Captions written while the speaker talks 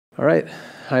All right.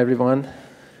 Hi, everyone.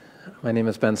 My name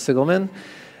is Ben Sigelman.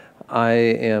 I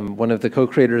am one of the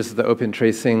co-creators of the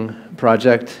OpenTracing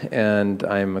project, and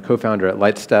I'm a co-founder at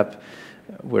LightStep,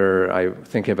 where I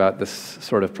think about this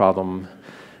sort of problem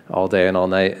all day and all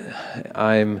night.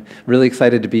 I'm really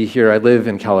excited to be here. I live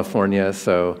in California,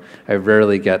 so I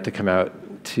rarely get to come out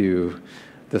to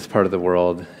this part of the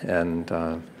world. And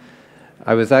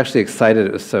I was actually excited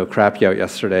it was so crappy out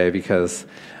yesterday because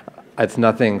it's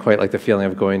nothing quite like the feeling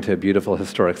of going to a beautiful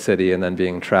historic city and then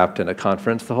being trapped in a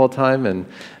conference the whole time. And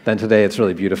then today it's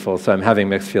really beautiful, so I'm having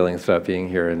mixed feelings about being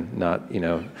here and not,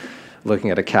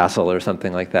 looking at a castle or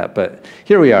something like that. But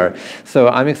here we are. So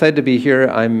I'm excited to be here.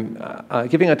 I'm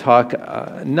giving a talk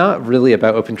not really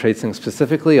about OpenTracing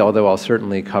specifically, although I'll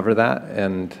certainly cover that.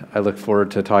 And I look forward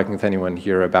to talking with anyone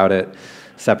here about it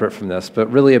separate from this,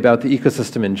 but really about the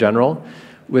ecosystem in general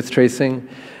with tracing.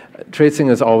 Tracing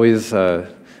is always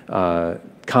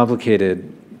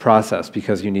complicated process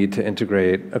because you need to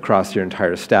integrate across your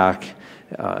entire stack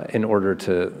in order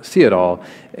to see it all.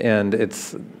 And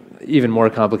it's even more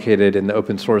complicated in the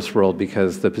open source world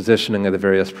because the positioning of the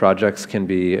various projects can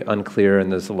be unclear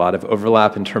and there's a lot of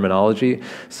overlap in terminology.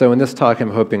 So in this talk,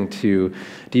 I'm hoping to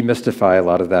demystify a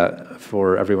lot of that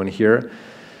for everyone here.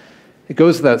 It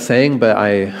goes without saying, but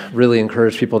I really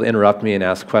encourage people to interrupt me and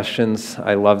ask questions.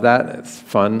 I love that. It's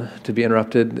fun to be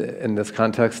interrupted in this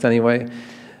context anyway.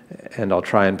 And I'll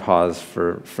try and pause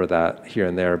for that here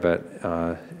and there, but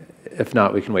if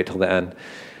not, we can wait till the end.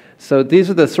 So these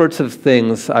are the sorts of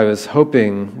things I was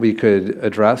hoping we could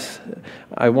address.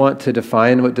 I want to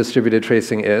define what distributed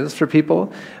tracing is for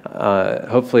people,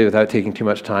 hopefully without taking too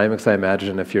much time, because I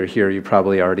imagine if you're here, you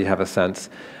probably already have a sense.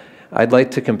 I'd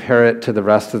like to compare it to the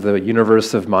rest of the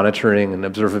universe of monitoring and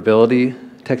observability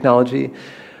technology,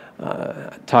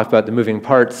 talk about the moving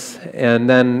parts, and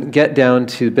then get down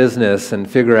to business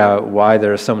and figure out why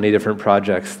there are so many different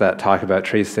projects that talk about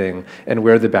tracing and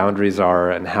where the boundaries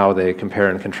are and how they compare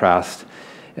and contrast,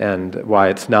 and why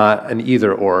it's not an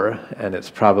either or, and it's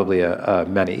probably a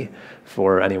many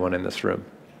for anyone in this room.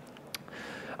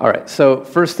 All right, so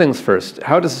first things first,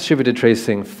 how does distributed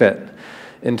tracing fit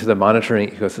into the monitoring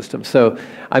ecosystem? So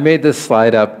I made this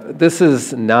slide up. This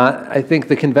is not, I think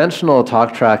the conventional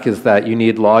talk track is that you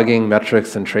need logging,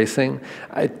 metrics, and tracing.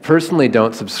 I personally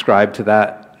don't subscribe to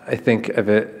that. I think of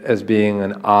it as being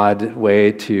an odd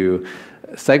way to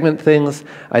segment things.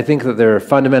 I think that there are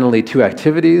fundamentally two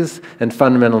activities and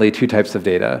fundamentally two types of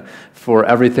data for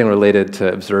everything related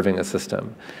to observing a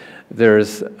system.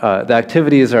 There's, the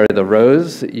activities are the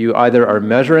rows. You either are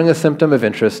measuring a symptom of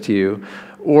interest to you,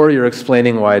 or you're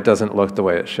explaining why it doesn't look the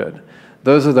way it should.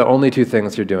 Those are the only two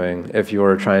things you're doing if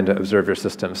you're trying to observe your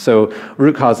system. So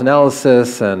root cause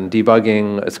analysis and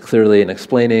debugging is clearly in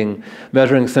explaining.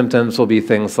 Measuring symptoms will be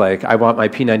things like, I want my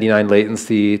P99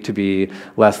 latency to be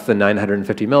less than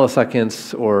 950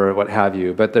 milliseconds or what have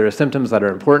you. But there are symptoms that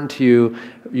are important to you,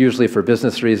 usually for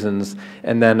business reasons.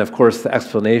 And then, of course, the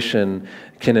explanation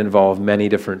can involve many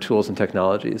different tools and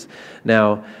technologies.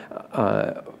 Now,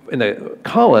 in the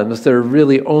columns, there are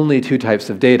really only two types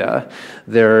of data.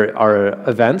 There are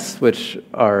events, which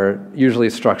are usually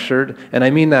structured, and I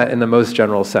mean that in the most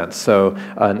general sense. So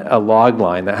a log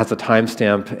line that has a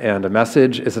timestamp and a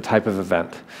message is a type of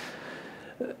event.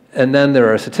 And then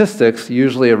there are statistics,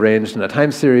 usually arranged in a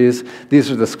time series. These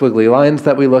are the squiggly lines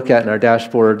that we look at in our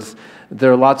dashboards. There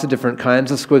are lots of different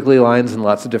kinds of squiggly lines and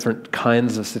lots of different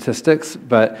kinds of statistics,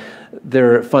 but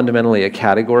they're fundamentally a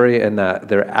category in that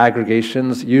they're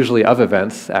aggregations, usually of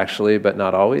events, actually, but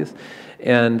not always.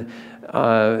 And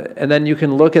then you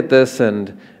can look at this,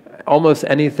 and almost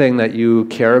anything that you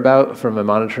care about from a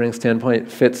monitoring standpoint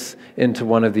fits into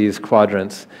one of these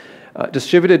quadrants.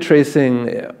 Distributed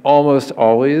tracing almost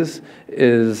always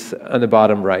is on the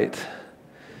bottom right,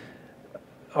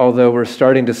 although we're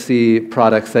starting to see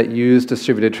products that use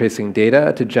distributed tracing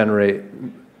data to generate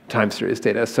time series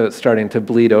data. So it's starting to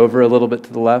bleed over a little bit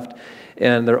to the left.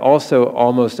 And they're also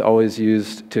almost always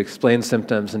used to explain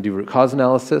symptoms and do root cause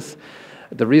analysis.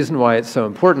 The reason why it's so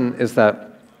important is that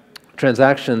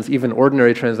transactions, even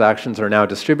ordinary transactions, are now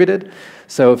distributed.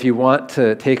 So if you want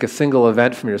to take a single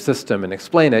event from your system and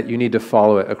explain it, you need to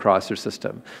follow it across your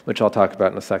system, which I'll talk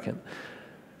about in a second.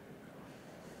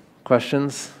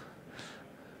 Questions?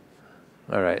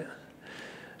 All right.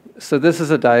 So this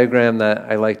is a diagram that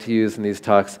I like to use in these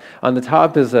talks. On the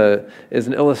top is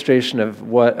an illustration of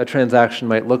what a transaction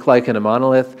might look like in a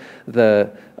monolith.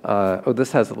 Oh,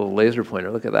 this has a little laser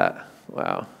pointer. Look at that.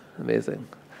 Wow, amazing.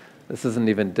 This isn't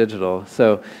even digital.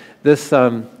 So this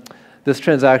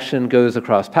transaction goes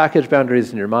across package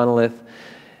boundaries in your monolith.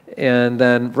 And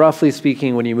then, roughly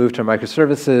speaking, when you move to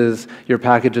microservices, your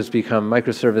packages become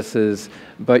microservices,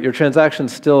 but your transaction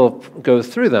still goes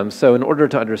through them. So in order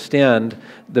to understand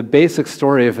the basic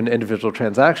story of an individual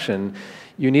transaction,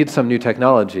 you need some new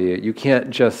technology. You can't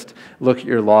just look at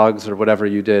your logs or whatever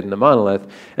you did in the monolith.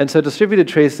 And so distributed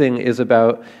tracing is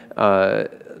about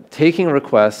taking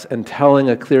requests and telling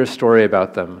a clear story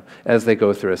about them as they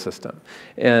go through a system.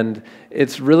 And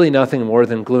it's really nothing more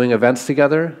than gluing events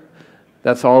together.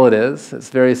 That's all it is. It's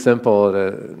very simple at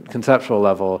a conceptual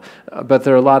level, but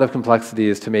there are a lot of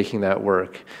complexities to making that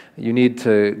work. You need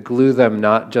to glue them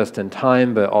not just in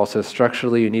time, but also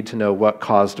structurally. You need to know what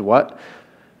caused what,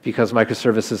 because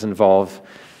microservices involve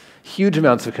huge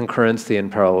amounts of concurrency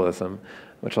and parallelism,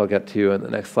 which I'll get to in the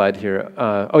next slide here.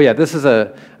 Oh yeah, this is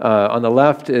on the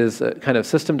left is a kind of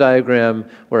system diagram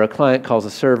where a client calls a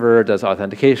server, does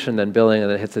authentication, then billing, and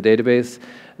then hits a database.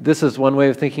 This is one way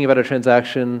of thinking about a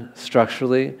transaction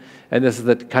structurally, and this is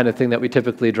the kind of thing that we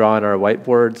typically draw on our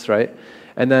whiteboards, right?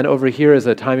 And then over here is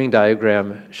a timing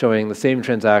diagram showing the same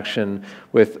transaction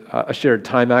with a shared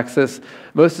time axis.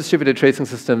 Most distributed tracing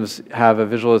systems have a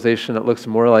visualization that looks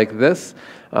more like this.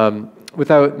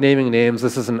 Without naming names,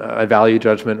 this isn't a value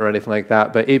judgment or anything like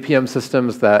that, but APM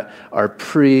systems that are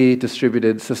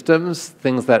pre-distributed systems,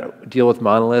 things that deal with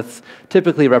monoliths,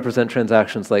 typically represent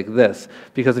transactions like this.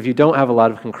 Because if you don't have a lot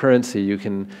of concurrency, you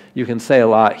can say a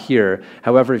lot here.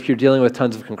 However, if you're dealing with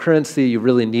tons of concurrency, you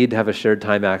really need to have a shared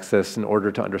time axis in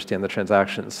order to understand the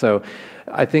transactions. So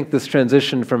I think this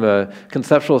transition from a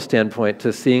conceptual standpoint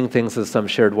to seeing things as some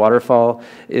shared waterfall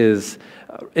is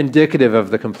indicative of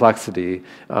the complexity.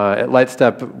 At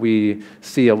LightStep, we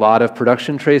see a lot of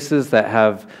production traces that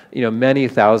have many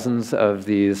thousands of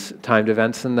these timed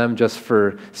events in them just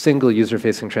for single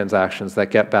user-facing transactions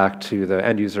that get back to the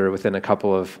end user within a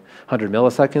couple of 100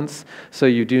 milliseconds. So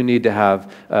you do need to have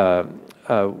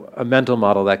a mental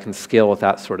model that can scale with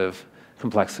that sort of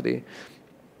complexity.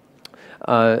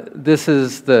 This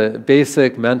is the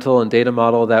basic mental and data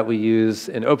model that we use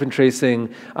in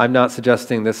OpenTracing. I'm not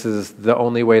suggesting this is the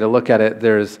only way to look at it.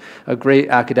 There's a great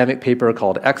academic paper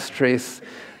called Xtrace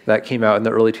that came out in the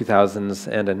early 2000s,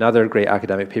 and another great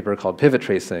academic paper called Pivot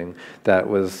Tracing that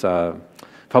was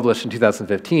published in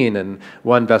 2015, and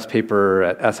one best paper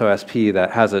at SOSP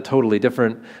that has a totally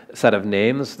different set of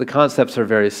names. The concepts are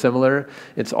very similar.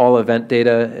 It's all event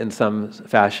data in some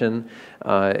fashion.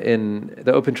 In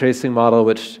the OpenTracing model,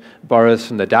 which borrows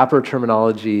from the Dapper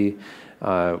terminology,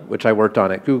 which I worked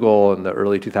on at Google in the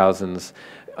early 2000s,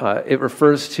 it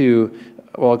refers to,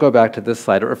 well, I'll go back to this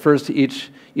slide. It refers to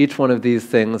each one of these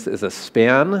things as a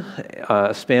span.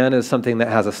 A span is something that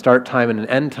has a start time and an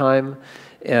end time,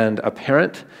 and a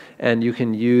parent, and you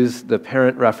can use the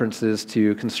parent references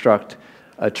to construct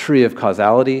a tree of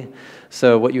causality.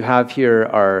 So what you have here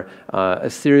are a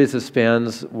series of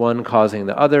spans, one causing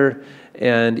the other,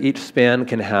 and each span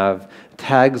can have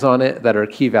tags on it that are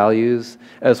key values,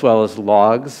 as well as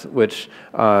logs, which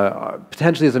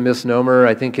potentially is a misnomer.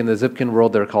 I think in the Zipkin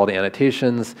world they're called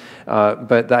annotations,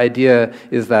 but the idea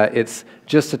is that it's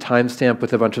just a timestamp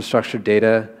with a bunch of structured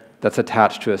data that's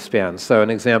attached to a span. So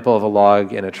an example of a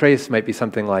log in a trace might be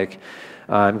something like,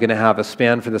 I'm going to have a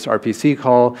span for this RPC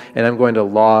call, and I'm going to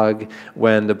log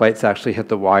when the bytes actually hit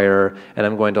the wire, and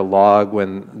I'm going to log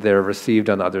when they're received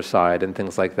on the other side, and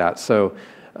things like that. So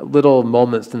little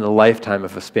moments in the lifetime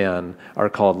of a span are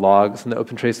called logs in the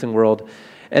OpenTracing world.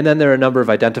 And then there are a number of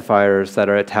identifiers that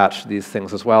are attached to these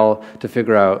things as well to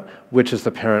figure out which is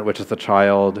the parent, which is the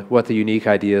child, what the unique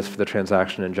ID is for the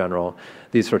transaction in general,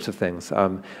 these sorts of things.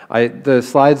 The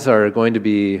slides are going to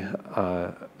be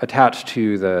attached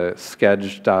to the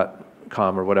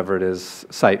sketch.com or whatever it is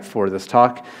site for this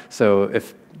talk. So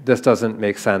if this doesn't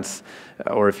make sense,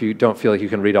 or if you don't feel like you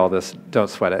can read all this, don't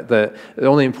sweat it. The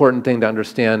only important thing to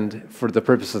understand for the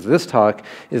purposes of this talk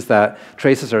is that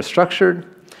traces are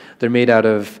structured. They're made out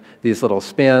of these little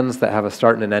spans that have a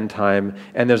start and an end time,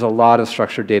 and there's a lot of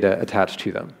structured data attached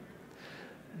to them.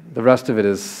 The rest of it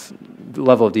is the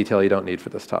level of detail you don't need for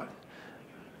this talk.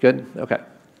 Good? Okay.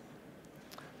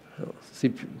 See,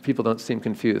 people don't seem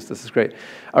confused. This is great.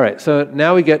 All right, so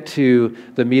now we get to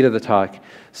the meat of the talk.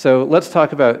 So let's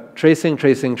talk about tracing,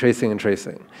 tracing, tracing, and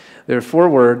tracing. There are 4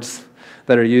 words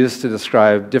that are used to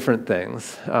describe different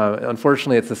things.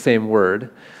 Unfortunately, it's the same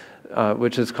word,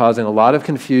 which is causing a lot of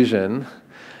confusion,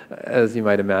 as you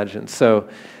might imagine. So,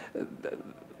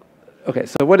 okay,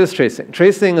 so what is tracing?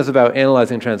 Tracing is about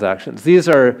analyzing transactions. These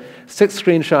are 6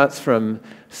 screenshots from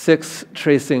 6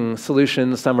 tracing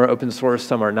solutions. Some are open source,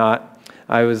 some are not.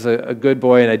 I was a good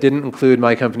boy, and I didn't include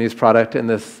my company's product in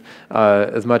this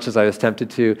as much as I was tempted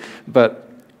to. But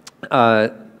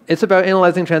It's about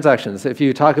analyzing transactions. If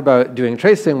you talk about doing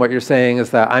tracing, what you're saying is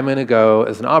that I'm going to go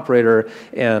as an operator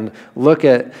and look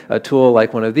at a tool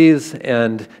like one of these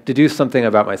and deduce something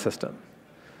about my system.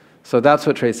 So that's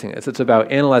what tracing is. It's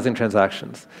about analyzing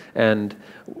transactions. And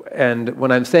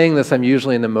when I'm saying this, I'm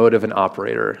usually in the mode of an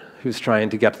operator who's trying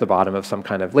to get to the bottom of some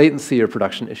kind of latency or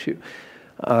production issue.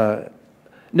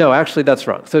 No, actually, that's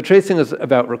wrong. So tracing is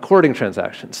about recording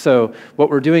transactions. So what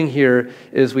we're doing here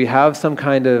is we have some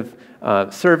kind of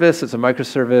service. It's a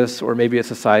microservice, or maybe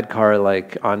it's a sidecar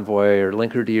like Envoy or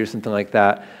Linkerd or something like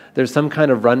that. There's some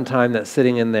kind of runtime that's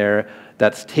sitting in there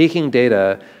that's taking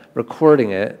data,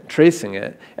 recording it, tracing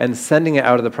it, and sending it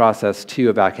out of the process to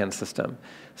a backend system.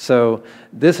 So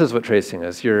this is what tracing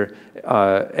is.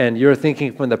 And you're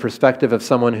thinking from the perspective of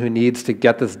someone who needs to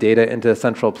get this data into a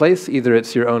central place. Either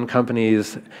it's your own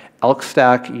company's elk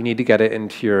stack, you need to get it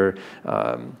into your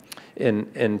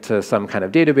into some kind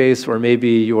of database, or maybe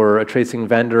you're a tracing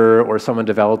vendor or someone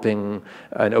developing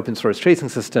an open source tracing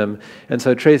system. And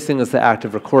so tracing is the act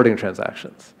of recording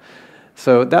transactions.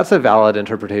 So that's a valid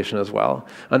interpretation as well.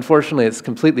 Unfortunately, it's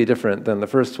completely different than the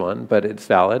first one, but it's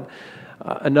valid.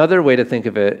 Another way to think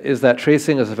of it is that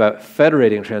tracing is about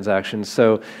federating transactions.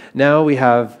 So now we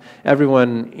have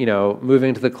everyone,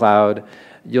 moving to the cloud.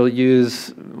 You'll use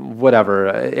whatever,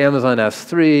 Amazon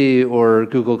S3 or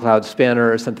Google Cloud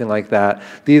Spanner or something like that.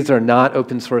 These are not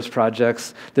open source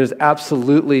projects. There's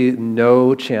absolutely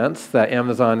no chance that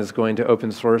Amazon is going to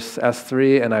open source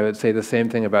S3, and I would say the same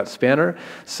thing about Spanner.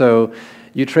 So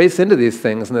you trace into these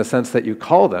things in the sense that you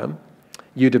call them,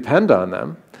 you depend on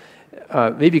them.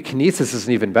 Maybe Kinesis is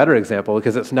an even better example,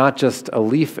 because it's not just a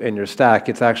leaf in your stack,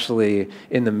 it's actually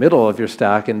in the middle of your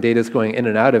stack and data's going in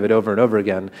and out of it over and over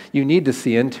again. You need to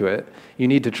see into it, you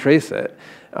need to trace it.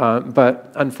 But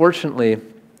unfortunately,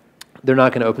 they're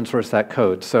not going to open source that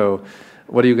code. So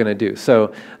what are you going to do?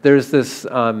 So there's this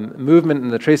movement in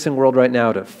the tracing world right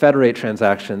now to federate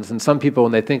transactions. And some people,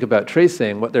 when they think about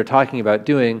tracing, what they're talking about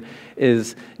doing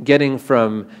is getting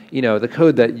from the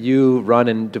code that you run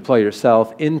and deploy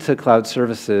yourself into cloud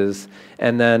services,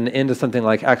 and then into something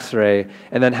like X-Ray,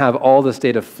 and then have all this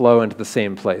data flow into the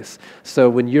same place. So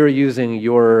when you're using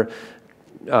your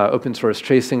open source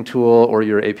tracing tool or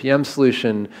your APM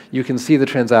solution, you can see the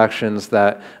transactions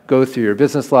that go through your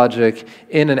business logic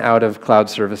in and out of cloud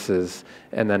services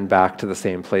and then back to the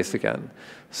same place again.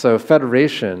 So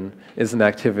federation is an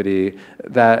activity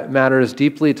that matters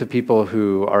deeply to people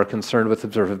who are concerned with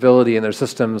observability in their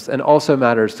systems, and also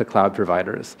matters to cloud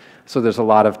providers. So there's a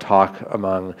lot of talk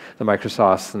among the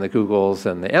Microsofts and the Googles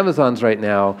and the Amazons right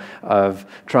now of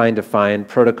trying to find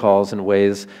protocols and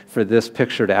ways for this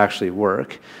picture to actually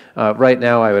work. Right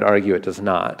now, I would argue it does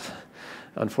not,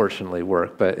 unfortunately,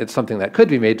 work, but it's something that could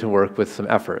be made to work with some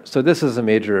effort. So this is a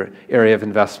major area of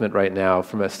investment right now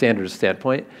from a standards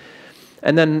standpoint.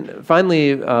 And then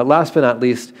finally, last but not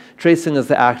least, tracing is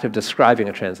the act of describing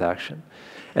a transaction.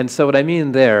 And so what I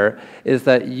mean there is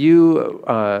that you,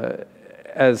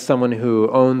 as someone who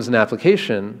owns an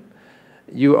application,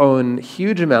 you own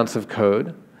huge amounts of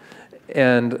code,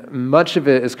 and much of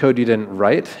it is code you didn't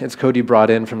write. It's code you brought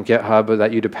in from GitHub, or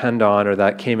that you depend on, or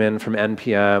that came in from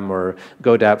NPM or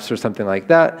GoDeps or something like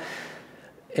that.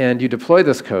 And you deploy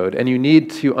this code, and you need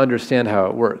to understand how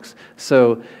it works.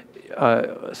 So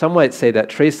some might say that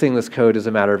tracing this code is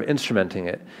a matter of instrumenting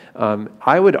it.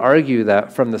 I would argue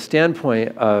that from the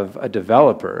standpoint of a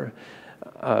developer,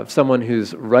 of someone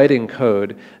who's writing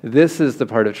code, this is the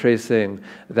part of tracing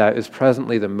that is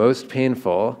presently the most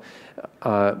painful,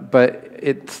 but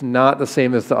it's not the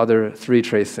same as the other three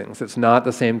tracings. It's not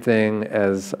the same thing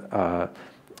as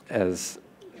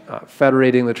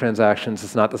federating the transactions.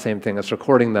 It's not the same thing as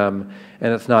recording them,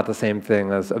 and it's not the same thing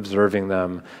as observing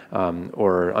them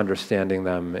or understanding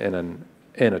them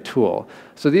in a tool.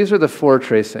 So these are the four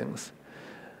tracings.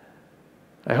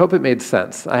 I hope it made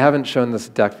sense. I haven't shown this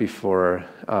deck before,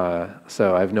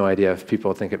 so I have no idea if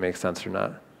people think it makes sense or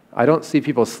not. I don't see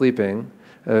people sleeping.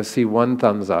 I see one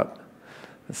thumbs up.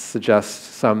 This suggests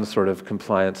some sort of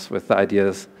compliance with the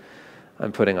ideas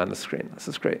I'm putting on the screen. This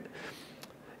is great.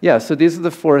 Yeah, so these are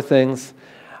the four things.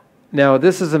 Now,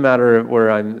 this is a matter where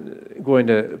I'm going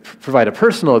to provide a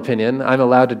personal opinion. I'm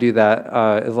allowed to do that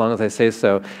as long as I say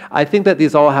so. I think that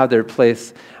these all have their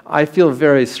place. I feel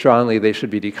very strongly they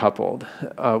should be decoupled.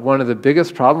 One of the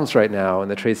biggest problems right now in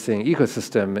the tracing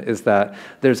ecosystem is that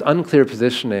there's unclear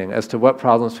positioning as to what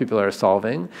problems people are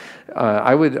solving.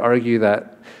 I would argue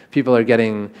that people are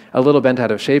getting a little bent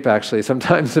out of shape, actually,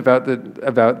 sometimes about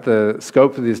the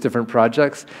scope of these different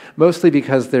projects, mostly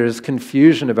because there's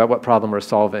confusion about what problem we're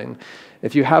solving.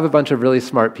 If you have a bunch of really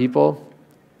smart people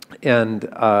and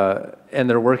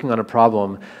they're working on a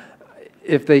problem,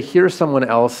 if they hear someone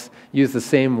else use the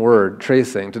same word,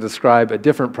 tracing, to describe a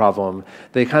different problem,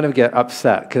 they kind of get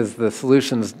upset because the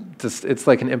solution's just, it's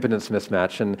like an impedance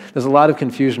mismatch. And there's a lot of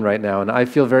confusion right now. And I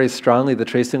feel very strongly the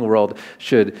tracing world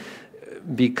should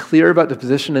be clear about the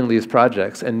positioning of these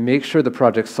projects and make sure the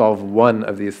projects solve one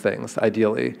of these things,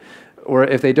 ideally. Or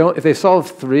if they solve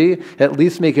 3, at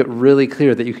least make it really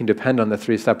clear that you can depend on the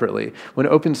 3 separately. When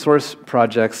open source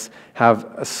projects have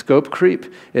a scope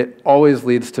creep, it always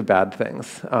leads to bad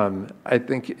things. I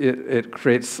think it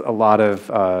creates a lot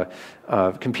of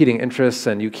competing interests,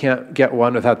 and you can't get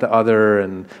one without the other,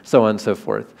 and so on and so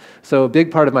forth. So a big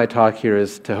part of my talk here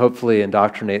is to hopefully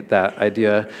indoctrinate that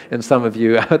idea in some of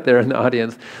you out there in the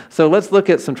audience. So let's look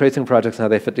at some tracing projects and how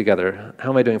they fit together. How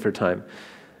am I doing for time?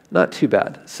 Not too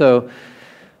bad. So,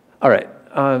 all right.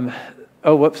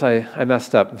 Oh, whoops, I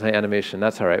messed up my animation.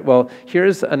 That's all right. Well,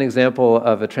 here's an example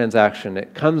of a transaction.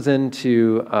 It comes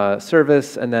into a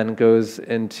service and then goes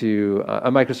into a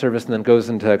microservice and then goes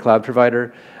into a cloud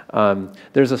provider.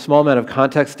 There's a small amount of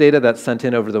context data that's sent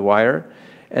in over the wire.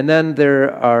 And then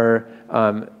there are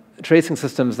tracing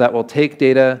systems that will take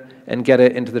data and get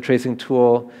it into the tracing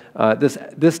tool.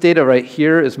 This data right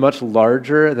here is much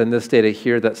larger than this data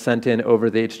here that's sent in over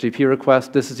the HTTP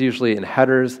request. This is usually in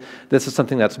headers. This is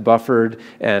something that's buffered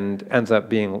and ends up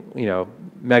being,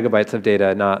 megabytes of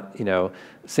data, not,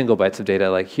 single bytes of data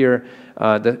like here.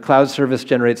 The cloud service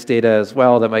generates data as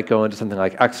well that might go into something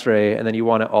like X-ray, and then you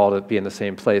want it all to be in the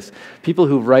same place. People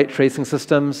who write tracing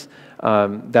systems,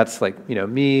 that's like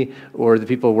me or the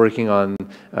people working on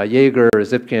Jaeger or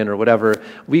Zipkin or whatever,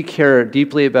 we care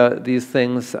deeply about these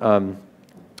things.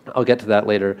 I'll get to that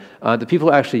later. The people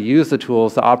who actually use the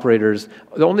tools, the operators,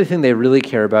 the only thing they really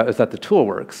care about is that the tool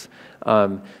works.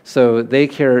 So they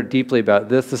care deeply about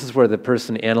this. This is where the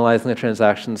person analyzing the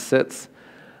transaction sits.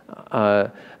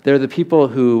 They're the people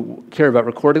who care about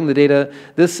recording the data.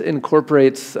 This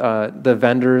incorporates the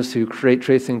vendors who create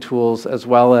tracing tools, as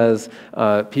well as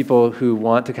people who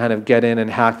want to kind of get in and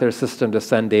hack their system to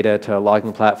send data to a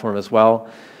logging platform as well.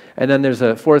 And then there's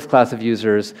a 4th class of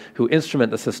users who instrument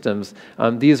the systems.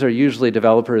 These are usually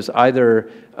developers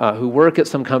either who work at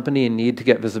some company and need to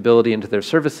get visibility into their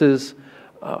services,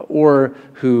 or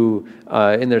who,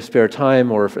 in their spare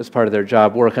time or as part of their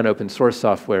job, work on open source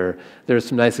software. There's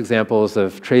some nice examples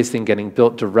of tracing getting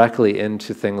built directly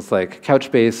into things like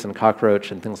Couchbase and Cockroach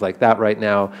and things like that right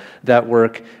now. That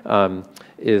work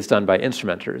is done by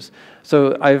instrumenters.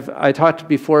 So I talked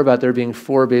before about there being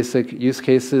 4 basic use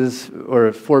cases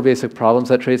or 4 basic problems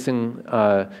that tracing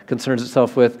concerns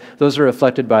itself with. Those are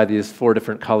reflected by these 4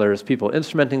 different colors: people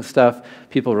instrumenting stuff,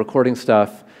 people recording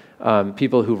stuff,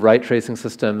 people who write tracing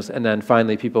systems, and then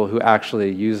finally people who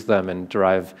actually use them and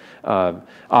derive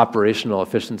operational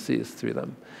efficiencies through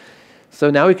them. So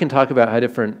now we can talk about how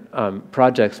different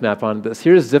projects map on this.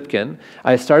 Here's Zipkin.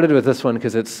 I started with this one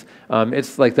because it's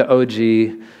like the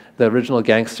OG, the original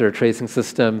gangster tracing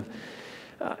system,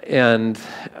 and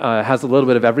has a little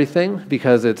bit of everything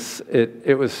because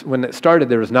it was, when it started,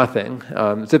 there was nothing.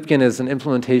 Zipkin is an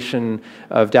implementation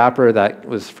of Dapper that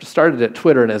was started at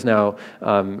Twitter and is now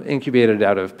incubated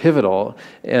out of Pivotal,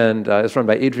 and is run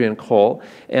by Adrian Cole.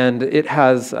 And it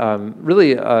has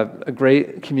really a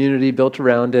great community built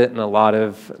around it and a lot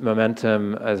of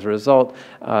momentum as a result.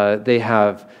 They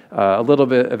have a little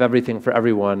bit of everything for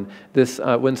everyone. This,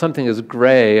 when something is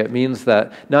gray, it means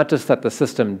that not just that the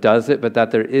system does it, but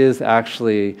that there is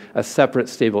actually a separate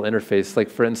stable interface. Like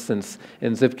for instance,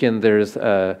 in Zipkin, there's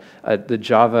the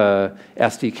Java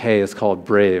SDK is called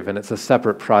Brave, and it's a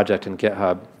separate project in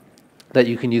GitHub that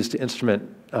you can use to instrument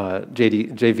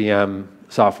JVM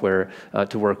software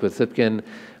to work with Zipkin.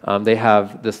 They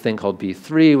have this thing called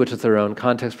B3, which is their own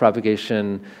context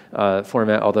propagation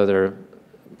format, although they're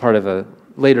part of a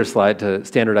later slide to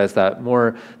standardize that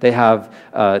more. They have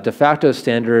a de facto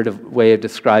standard way of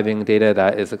describing data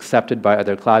that is accepted by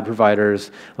other cloud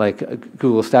providers, like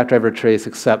Google Stackdriver Trace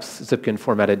accepts Zipkin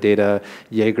formatted data,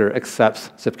 Jaeger accepts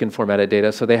Zipkin formatted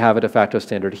data, so they have a de facto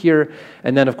standard here.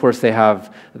 And then of course they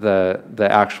have the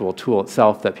actual tool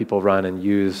itself that people run and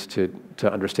use to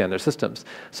understand their systems.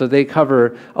 So they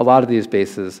cover a lot of these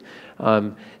bases.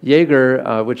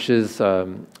 Jaeger, which is a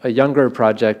younger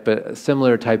project, but a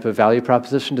similar type of value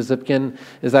proposition to Zipkin,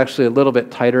 is actually a little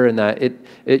bit tighter in that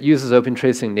it uses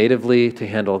OpenTracing natively to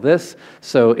handle this.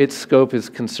 So its scope is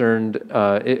concerned,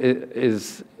 it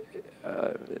is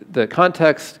the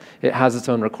context, it has its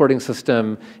own recording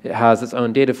system, it has its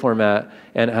own data format,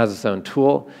 and it has its own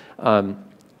tool.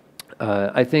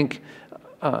 I think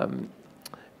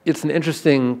it's an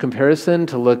interesting comparison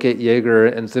to look at Jaeger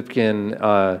and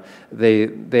Zipkin.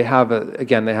 They have,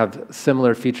 again, they have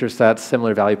similar feature sets,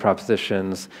 similar value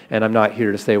propositions, and I'm not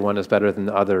here to say one is better than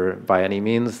the other by any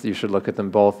means. You should look at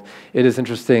them both. It is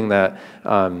interesting that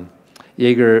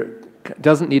Jaeger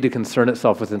doesn't need to concern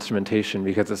itself with instrumentation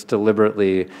because it's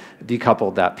deliberately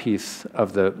decoupled that piece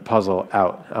of the puzzle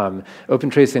out.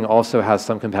 OpenTracing also has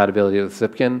some compatibility with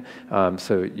Zipkin,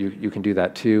 so you can do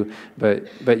that too. But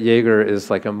Jaeger is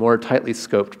like a more tightly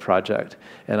scoped project,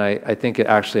 and I think it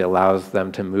actually allows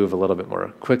them to move a little bit more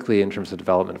quickly in terms of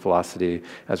development velocity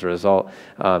as a result.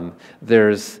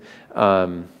 There's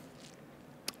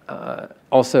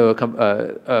also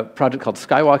a project called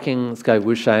Skywalking, Sky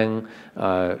Wushang,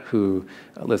 who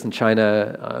lives in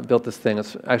China, built this thing.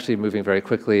 It's actually moving very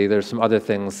quickly. There's some other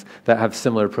things that have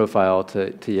similar profile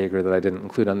to Jaeger that I didn't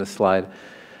include on this slide.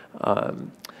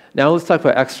 Now let's talk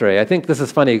about X-ray. I think this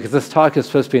is funny because this talk is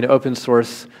supposed to be an open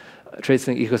source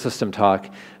tracing ecosystem talk.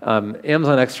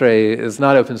 Amazon X-ray is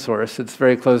not open source. It's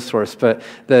very closed source. But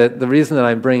the reason that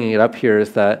I'm bringing it up here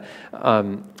is that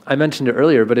I mentioned it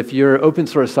earlier, but if your open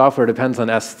source software depends on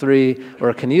S3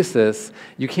 or Kinesis,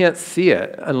 you can't see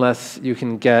it unless you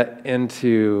can get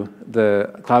into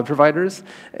the cloud providers.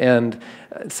 And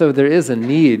so there is a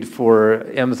need for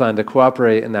Amazon to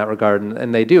cooperate in that regard,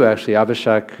 and they do actually.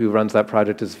 Abhishek, who runs that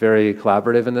project, is very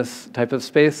collaborative in this type of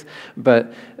space,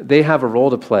 but they have a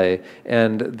role to play,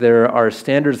 and there are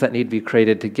standards that need to be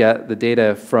created to get the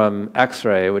data from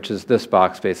X-ray, which is this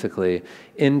box basically,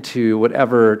 into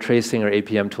whatever tracing or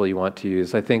APM tool you want to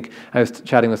use. I think I was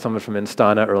chatting with someone from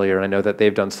Instana earlier, and I know that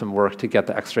they've done some work to get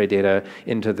the X-ray data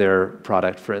into their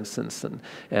product, for instance,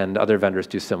 and other vendors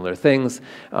do similar things.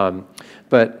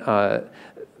 But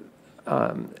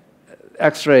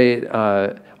X-ray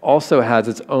also has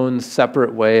its own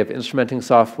separate way of instrumenting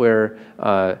software.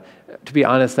 To be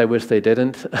honest, I wish they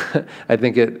didn't. I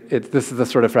think this is the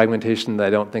sort of fragmentation that I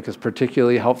don't think is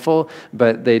particularly helpful,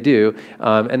 but they do.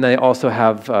 And they also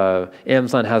have,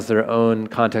 Amazon has their own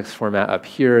context format up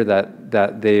here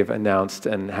that they've announced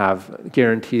and have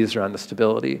guarantees around the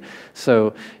stability.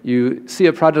 So you see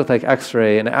a project like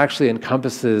X-ray, and it actually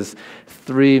encompasses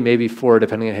 3, maybe 4,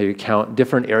 depending on how you count,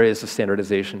 different areas of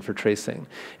standardization for tracing.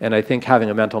 And I think having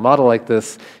a mental model like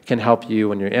this can help you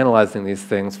when you're analyzing these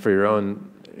things for your own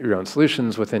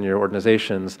solutions within your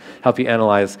organizations, help you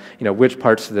analyze, which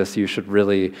parts of this you should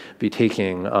really be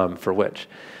taking for which.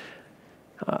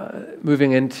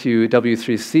 Moving into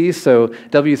W3C. So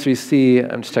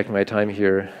W3C, I'm just checking my time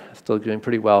here, still doing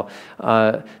pretty well.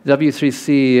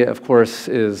 W3C, of course,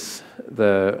 is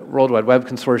the World Wide Web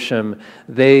Consortium.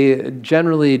 They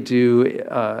generally do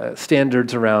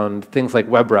standards around things like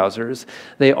web browsers.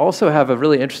 They also have a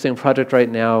really interesting project right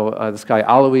now. This guy,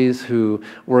 Alois, who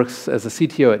works as a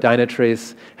CTO at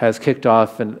Dynatrace, has kicked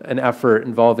off an effort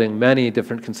involving many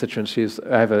different constituencies.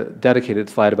 I have a dedicated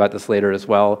slide about this later as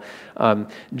well,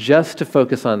 just to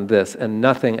focus on this and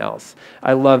nothing else.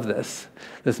 I love this.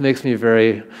 This makes me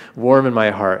very warm in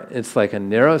my heart. It's like a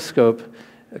narrow scope,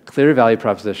 a clear value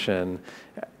proposition.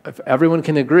 If everyone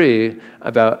can agree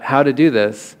about how to do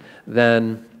this,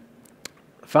 then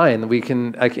fine, we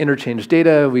can interchange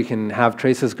data, we can have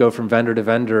traces go from vendor to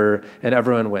vendor, and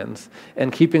everyone wins.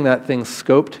 And keeping that thing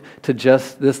scoped to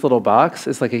just this little box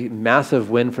is like a massive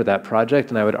win for that project,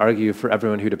 and I would argue for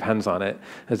everyone who depends on it.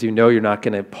 As you know, you're not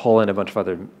going to pull in a bunch of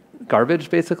other garbage,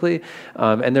 basically.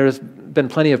 And there's been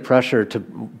plenty of pressure to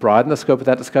broaden the scope of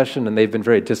that discussion, and they've been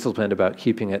very disciplined about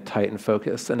keeping it tight and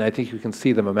focused. And I think you can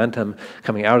see the momentum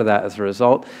coming out of that as a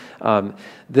result.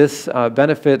 This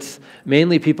benefits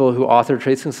mainly people who author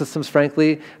tracing systems,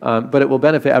 frankly, but it will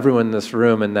benefit everyone in this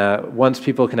room in that once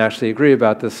people can actually agree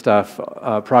about this stuff,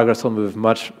 progress will move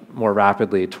much more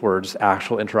rapidly towards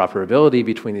actual interoperability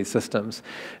between these systems.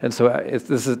 And so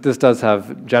this does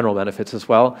have general benefits as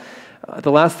well.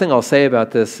 The last thing I'll say about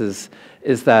this is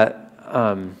that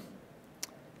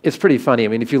it's pretty funny. I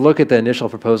mean, if you look at the initial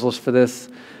proposals for this,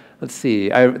 let's see,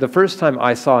 the first time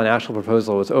I saw an actual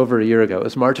proposal was over a year ago. It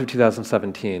was March of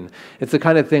 2017. It's the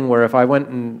kind of thing where if I went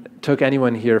and took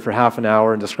anyone here for half an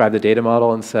hour and described the data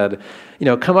model and said,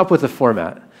 come up with a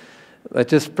format,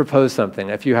 just propose something.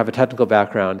 If you have a technical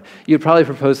background, you'd probably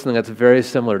propose something that's very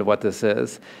similar to what this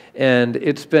is. And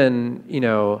it's been,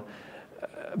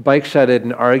 bike-shedded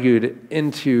and argued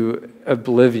into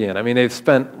oblivion. I mean, they've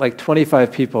spent,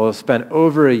 25 people have spent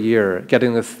over a year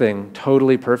getting this thing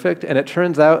totally perfect, and it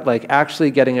turns out, actually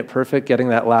getting it perfect, getting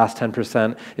that last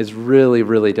 10% is really,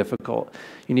 really difficult.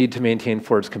 You need to maintain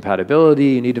forwards compatibility.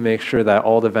 You need to make sure that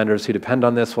all the vendors who depend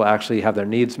on this will actually have their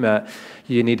needs met.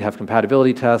 You need to have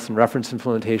compatibility tests and reference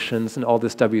implementations and all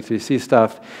this W3C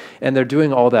stuff. And they're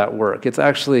doing all that work. It's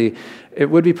actually, it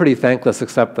would be pretty thankless,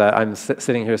 except that I'm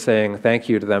sitting here saying thank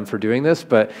you to them for doing this,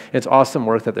 but it's awesome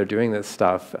work that they're doing this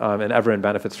stuff, and everyone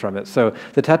benefits from it. So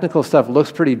the technical stuff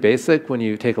looks pretty basic when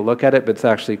you take a look at it, but it's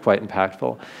actually quite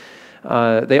impactful.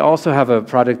 They also have a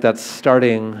project that's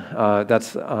starting,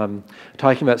 that's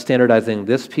talking about standardizing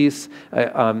this piece.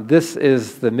 This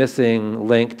is the missing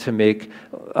link to make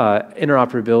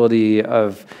interoperability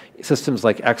of systems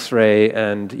like X-ray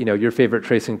and your favorite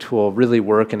tracing tool really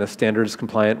work in a standards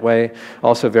compliant way.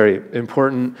 Also very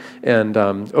important, and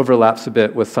overlaps a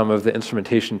bit with some of the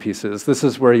instrumentation pieces. This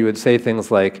is where you would say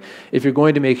things like, if you're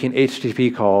going to make an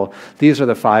HTTP call, these are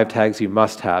the 5 tags you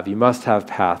must have. You must have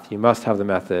path, you must have the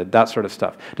method, that sort of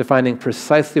stuff. Defining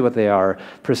precisely what they are,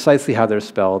 precisely how they're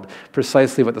spelled,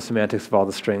 precisely what the semantics of all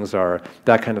the strings are,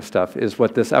 that kind of stuff is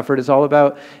what this effort is all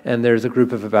about. And there's a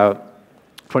group of about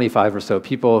 25 or so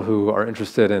people who are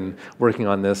interested in working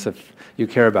on this. If you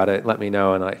care about it, let me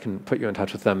know and I can put you in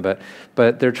touch with them.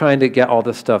 But they're trying to get all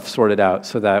this stuff sorted out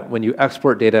so that when you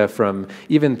export data from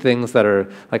even things that are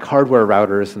like hardware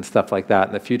routers and stuff like that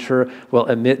in the future, will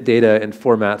emit data in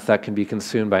formats that can be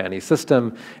consumed by any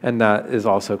system, and that is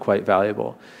also quite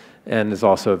valuable and is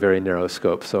also a very narrow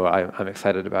scope, so I'm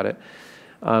excited about it.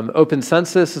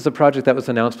 OpenCensus is a project that was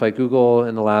announced by Google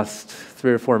in the last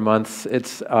 3 or 4 months.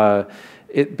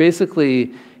 It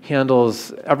basically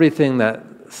handles everything that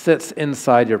sits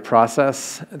inside your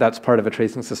process that's part of a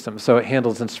tracing system. So it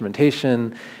handles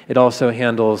instrumentation. It also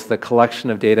handles the collection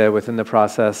of data within the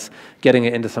process, getting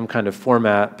it into some kind of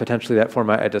format, potentially that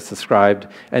format I just described,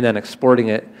 and then exporting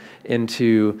it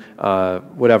into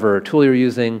whatever tool you're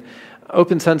using.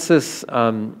 OpenCensus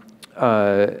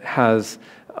has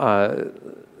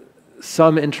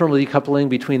some internal decoupling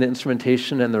between the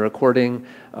instrumentation and the recording.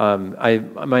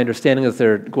 My understanding is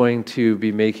they're going to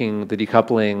be making the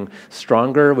decoupling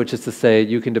stronger, which is to say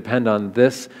you can depend on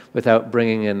this without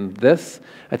bringing in this.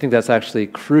 I think that's actually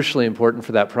crucially important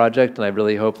for that project, and I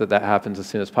really hope that that happens as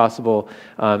soon as possible.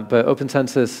 But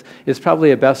OpenCensus is probably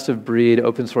a best-of-breed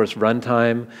open source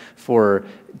runtime for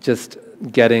just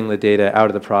getting the data out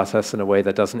of the process in a way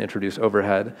that doesn't introduce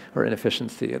overhead or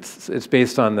inefficiency. It's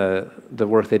based on the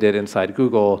work they did inside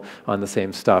Google on the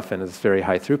same stuff, and it's very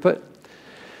high throughput.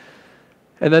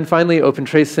 And then finally,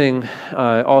 OpenTracing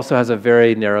also has a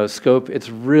very narrow scope.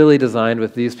 It's really designed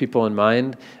with these people in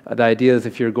mind. The idea is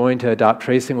if you're going to adopt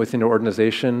tracing within your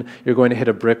organization, you're going to hit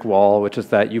a brick wall, which is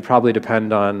that you probably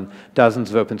depend on dozens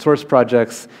of open source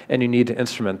projects, and you need to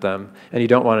instrument them, and you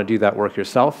don't want to do that work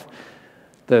yourself.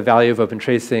 The value of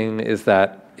OpenTracing is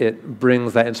that it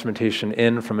brings that instrumentation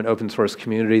in from an open source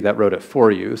community that wrote it for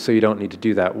you, so you don't need to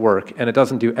do that work, and it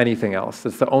doesn't do anything else.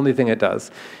 It's the only thing it does.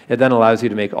 It then allows you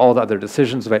to make all the other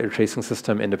decisions about your tracing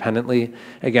system independently.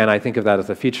 Again, I think of that as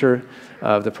a feature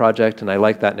of the project, and I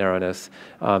like that narrowness,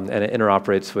 and it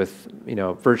interoperates with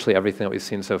virtually everything that we've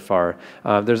seen so far.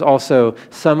 There's also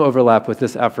some overlap with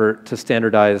this effort to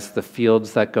standardize the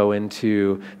fields that go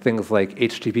into things like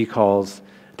HTTP calls,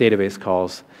 database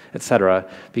calls, et cetera,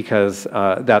 because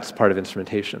that's part of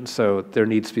instrumentation. So there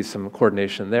needs to be some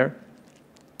coordination there.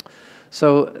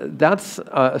 So that's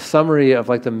a summary of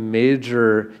like the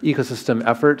major ecosystem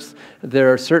efforts.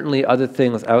 There are certainly other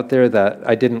things out there that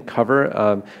I didn't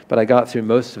cover, but I got through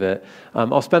most of it.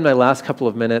 I'll spend my last couple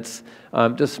of minutes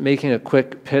just making a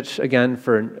quick pitch again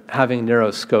for having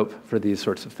narrow scope for these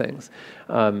sorts of things.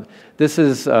 This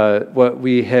is what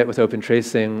we hit with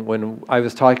OpenTracing when I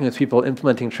was talking with people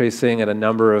implementing tracing at a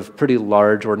number of pretty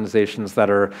large organizations that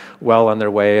are well on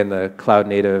their way in the cloud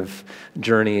native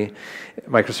journey,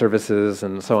 microservices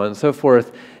and so on and so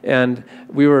forth. And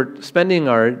we were spending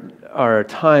our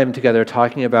time together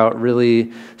talking about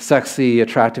really sexy,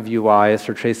 attractive UIs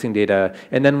for tracing data.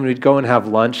 And then when we'd go and have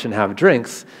lunch and have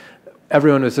drinks,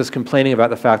 everyone was just complaining about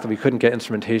the fact that we couldn't get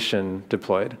instrumentation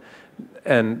deployed.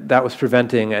 And that was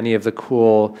preventing any of the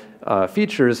cool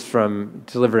features from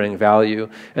delivering value.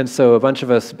 And so a bunch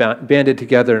of us banded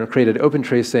together and created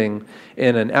OpenTracing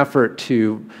in an effort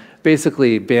to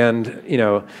basically band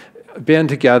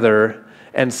together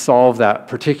and solve that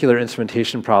particular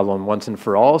instrumentation problem once and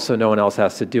for all, so no one else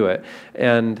has to do it.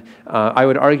 And I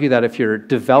would argue that if you're a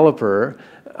developer,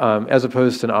 as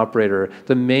opposed to an operator,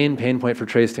 the main pain point for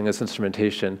tracing is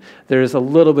instrumentation. There's a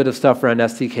little bit of stuff around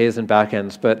SDKs and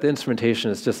backends, but the instrumentation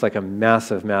is just like a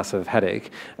massive, massive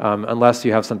headache, unless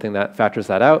you have something that factors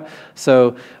that out.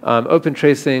 So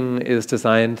OpenTracing is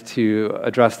designed to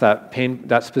address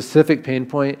that specific pain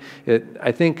point.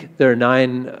 I think there are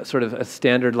 9 sort of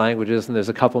standard languages, and there's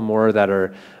a couple more that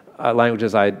are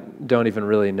languages I don't even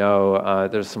really know.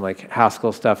 There's some like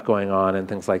Haskell stuff going on and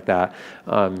things like that.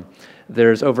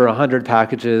 There's over 100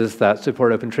 packages that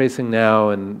support OpenTracing now,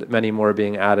 and many more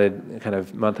being added kind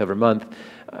of month over month.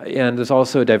 And there's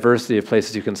also a diversity of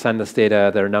places you can send this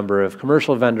data. There are a number of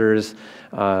commercial vendors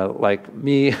like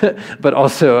me, but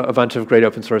also a bunch of great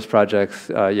open source projects,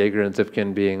 Jaeger and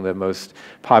Zipkin being the most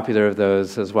popular of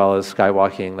those, as well as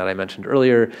Skywalking that I mentioned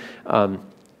earlier.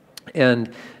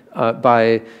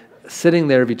 By sitting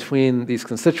there between these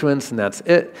constituents, and that's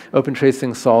it,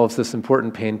 OpenTracing solves this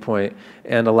important pain point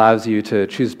and allows you to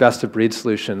choose best-of-breed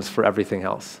solutions for everything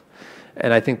else.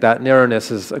 And I think that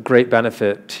narrowness is a great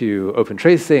benefit to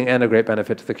OpenTracing and a great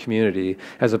benefit to the community,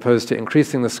 as opposed to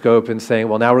increasing the scope and saying,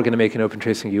 well, now we're going to make an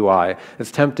OpenTracing UI.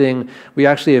 It's tempting. We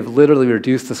actually have literally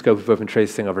reduced the scope of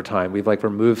OpenTracing over time. We've like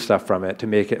removed stuff from it to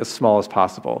make it as small as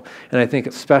possible. And I think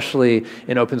especially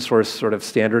in open source sort of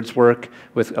standards work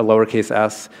with a lowercase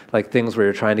s, like things where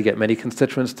you're trying to get many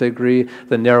constituents to agree,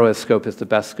 the narrowest scope is the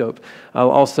best scope.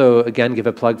 I'll also, again, give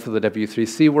a plug for the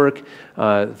W3C work.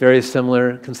 Very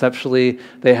similar conceptually.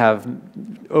 They have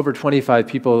over 25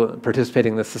 people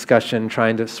participating in this discussion,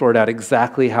 trying to sort out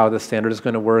exactly how the standard is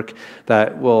going to work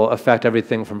that will affect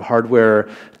everything from hardware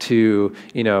to,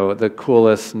 you know, the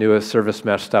coolest, newest service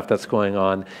mesh stuff that's going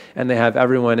on. And they have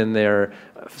everyone in there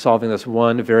solving this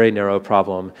one very narrow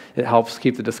problem. It helps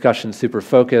keep the discussion super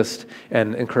focused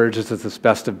and encourages this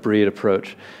best of breed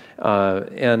approach.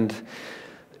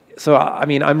 So, I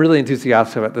mean, I'm really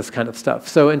enthusiastic about this kind of stuff.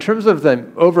 So in terms of the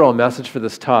overall message for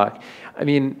this talk, I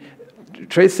mean,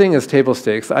 tracing is table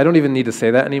stakes. I don't even need to say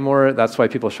that anymore. That's why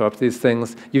people show up to these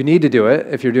things. You need to do it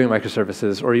if you're doing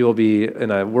microservices, or you will be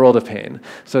in a world of pain.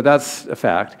 So that's a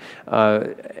fact.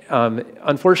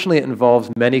 Unfortunately, it involves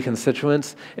many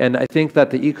constituents, and I think that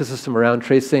the ecosystem around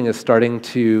tracing is starting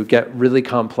to get really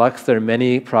complex. There are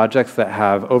many projects that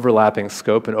have overlapping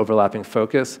scope and overlapping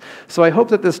focus. So I hope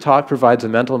that this talk provides a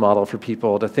mental model for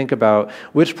people to think about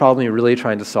which problem you're really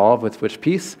trying to solve with which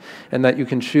piece, and that you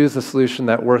can choose the solution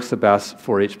that works the best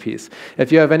for each piece.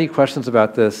 If you have any questions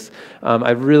about this,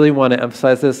 I really want to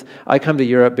emphasize this. I come to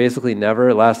Europe basically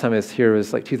never. Last time I was here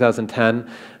was like 2010.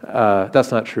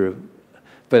 That's not true,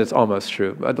 but it's almost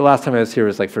true. The last time I was here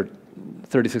was like for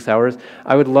 36 hours.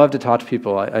 I would love to talk to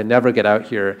people. I never get out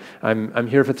here. I'm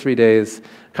here for 3 days.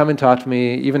 Come and talk to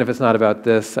me, even if it's not about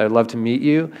this. I'd love to meet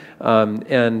you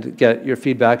and get your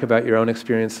feedback about your own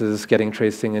experiences getting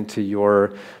tracing into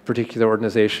your particular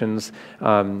organizations.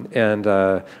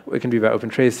 It can be about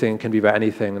OpenTracing, it can be about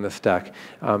anything in this deck.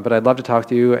 But I'd love to talk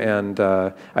to you, and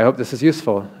I hope this is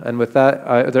useful. And with that,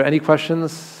 are there any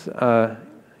questions?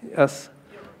 Yes?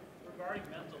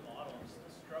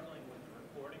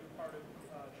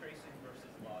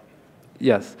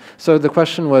 Yes. So the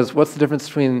question was, what's the difference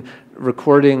between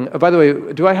recording? Oh, by the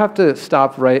way, do I have to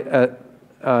stop right at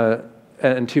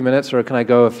in 2 minutes, or can I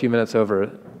go a few minutes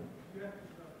over?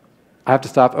 I have to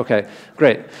stop? Okay,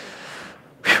 great.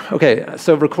 Okay,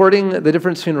 so recording, the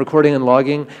difference between recording and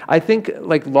logging, I think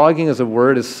like logging as a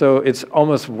word is it's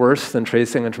almost worse than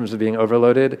tracing in terms of being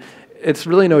overloaded. It's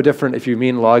really no different if you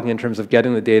mean logging in terms of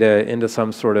getting the data into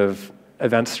some sort of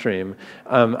event stream.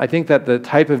 I think that the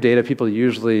type of data people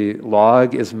usually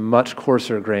log is much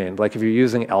coarser grained. Like if you're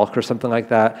using ELK or something like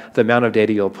that, the amount of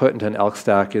data you'll put into an ELK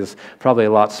stack is probably a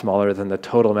lot smaller than the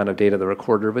total amount of data the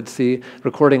recorder would see.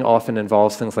 Recording often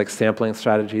involves things like sampling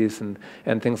strategies and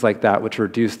things like that, which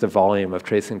reduce the volume of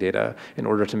tracing data in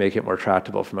order to make it more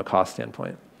tractable from a cost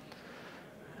standpoint.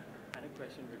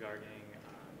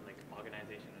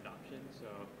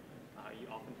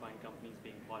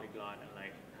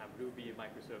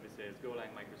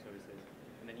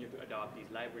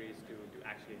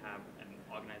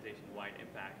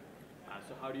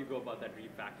 So how do you go about that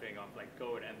refactoring of like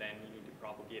code, and then you need to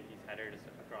propagate these headers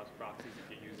across proxies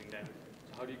if you're using them?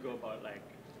 So how do you go about like,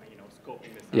 you know,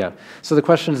 scoping this out? Yeah. So the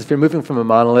question is, if you're moving from a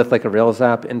monolith like a Rails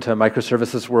app into a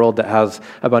microservices world that has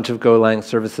a bunch of Golang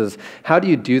services, how do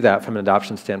you do that from an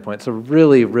adoption standpoint? It's a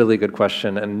really, really good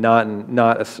question, and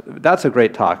that's a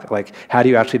great talk. Like, how do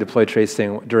you actually deploy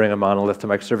tracing during a monolith to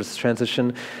microservices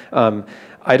transition?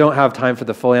 I don't have time for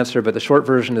the full answer, but the short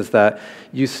version is that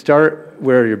you start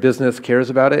where your business cares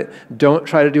about it. Don't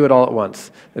try to do it all at once.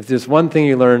 If there's one thing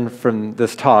you learn from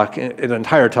this talk, an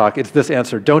entire talk, it's this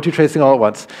answer: don't do tracing all at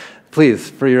once. Please,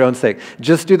 for your own sake,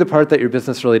 just do the part that your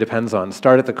business really depends on.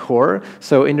 Start at the core.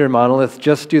 So in your monolith,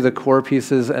 just do the core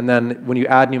pieces, and then when you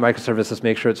add new microservices,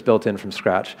 make sure it's built in from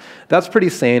scratch. That's pretty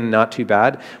sane, not too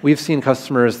bad. We've seen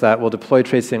customers that will deploy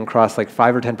tracing across like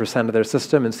 5 or 10% of their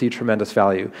system and see tremendous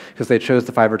value because they chose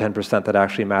the 5 or 10% that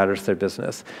actually matters to their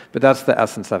business. But that's the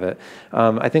essence of it.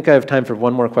 I think I have time for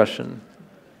one more question.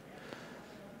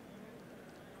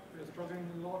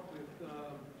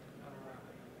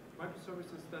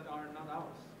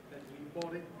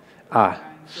 And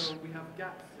so we have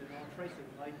gaps in our tracing,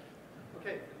 like,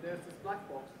 okay, there's this black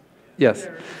box. Yes.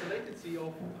 There is a latency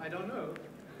of, I don't know.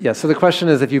 Yeah, so the question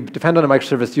is, if you depend on a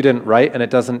microservice you didn't write and it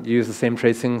doesn't use the same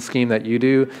tracing scheme that you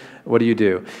do, what do you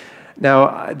do?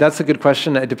 Now, that's a good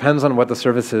question. It depends on what the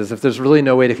service is. If there's really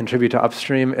no way to contribute to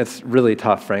upstream, it's really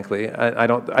tough, frankly.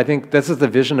 I think this is the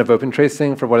vision of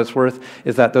OpenTracing, for what it's worth,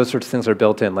 is that those sorts of things are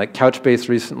built in. Like Couchbase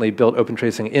recently built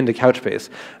OpenTracing into Couchbase.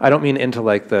 I don't mean into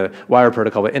like the wire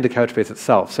protocol, but into Couchbase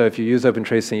itself. So if you use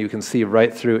OpenTracing, you can see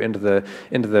right through into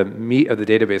the meat of the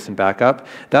database and back up.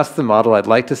 That's the model I'd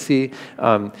like to see,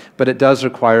 but it does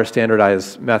require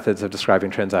standardized methods of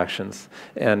describing transactions.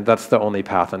 And that's the only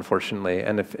path, unfortunately.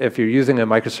 And if you're using a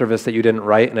microservice that you didn't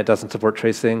write and it doesn't support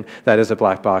tracing, that is a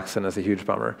black box and is a huge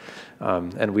bummer.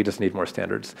 And we just need more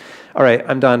standards. All right,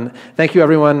 I'm done. Thank you,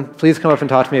 everyone. Please come up and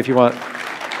talk to me if you want.